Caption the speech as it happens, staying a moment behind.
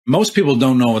Most people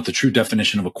don't know what the true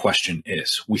definition of a question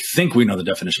is. We think we know the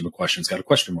definition of a question. It's got a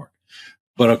question mark.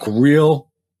 But a real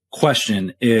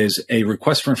question is a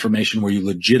request for information where you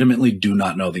legitimately do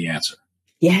not know the answer.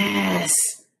 Yes.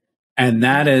 And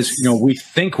that is, we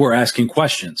think we're asking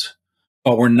questions,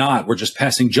 but we're not. We're just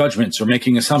passing judgments or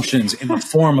making assumptions in the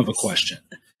form of a question.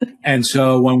 And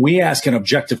so when we ask an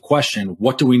objective question,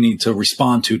 what do we need to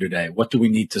respond to today? What do we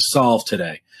need to solve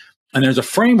today? And there's a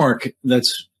framework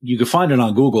you can find it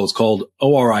on Google. It's called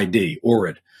ORID,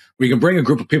 where you can bring a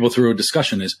group of people through a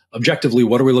discussion is objectively,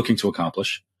 what are we looking to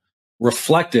accomplish?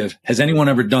 Reflective, has anyone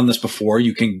ever done this before?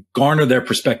 You can garner their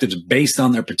perspectives based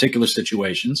on their particular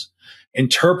situations.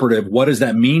 Interpretive, what does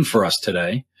that mean for us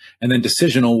today? And then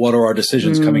decisional, what are our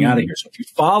decisions coming out of here? So if you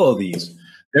follow these,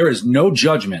 there is no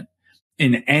judgment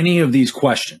in any of these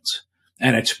questions.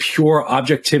 And it's pure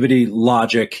objectivity,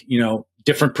 logic,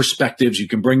 different perspectives. You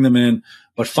can bring them in,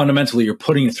 but fundamentally you're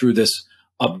putting it through this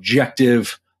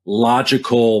objective,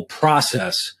 logical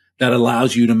process that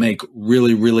allows you to make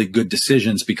really, really good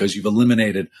decisions because you've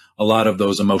eliminated a lot of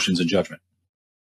those emotions and judgment.